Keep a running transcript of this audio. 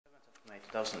May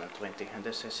 2020, and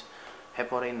this is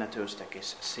Heporinne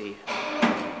two-stekis C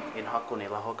in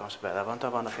Hakunila, Håkansböle,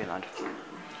 Vanda, Finland.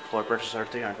 4 processor,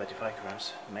 325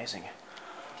 grams. Amazing.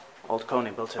 Old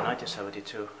KONE built in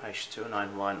 1972,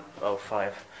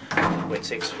 H29105 with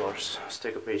 6 floors.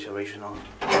 Dickursby original.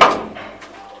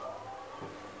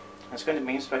 It's going to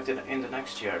be inspected in the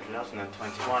next year,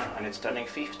 2021, and it's turning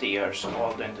 50 years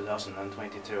old in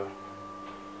 2022.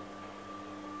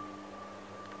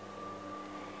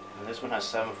 And this one has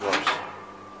 7 floors.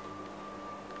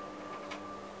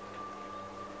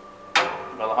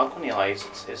 Well, Hakunila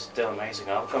is still amazing.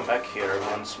 I'll come back here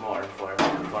once more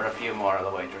for a few more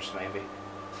elevators, maybe.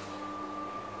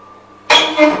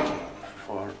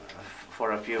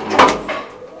 For a few more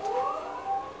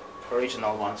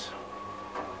original ones.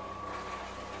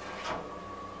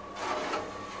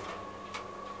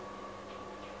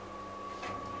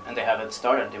 And they haven't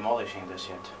started demolishing this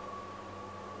yet,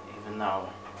 even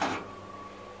now.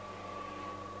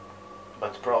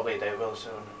 But probably they will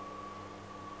soon.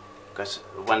 Because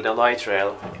when the light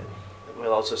rail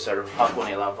will also serve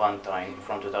Hakunila Vanda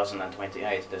from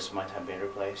 2028, this might have been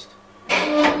replaced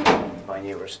by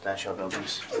new residential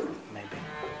buildings, maybe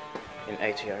in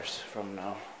 8 years from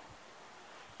now.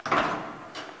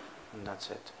 And that's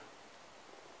it.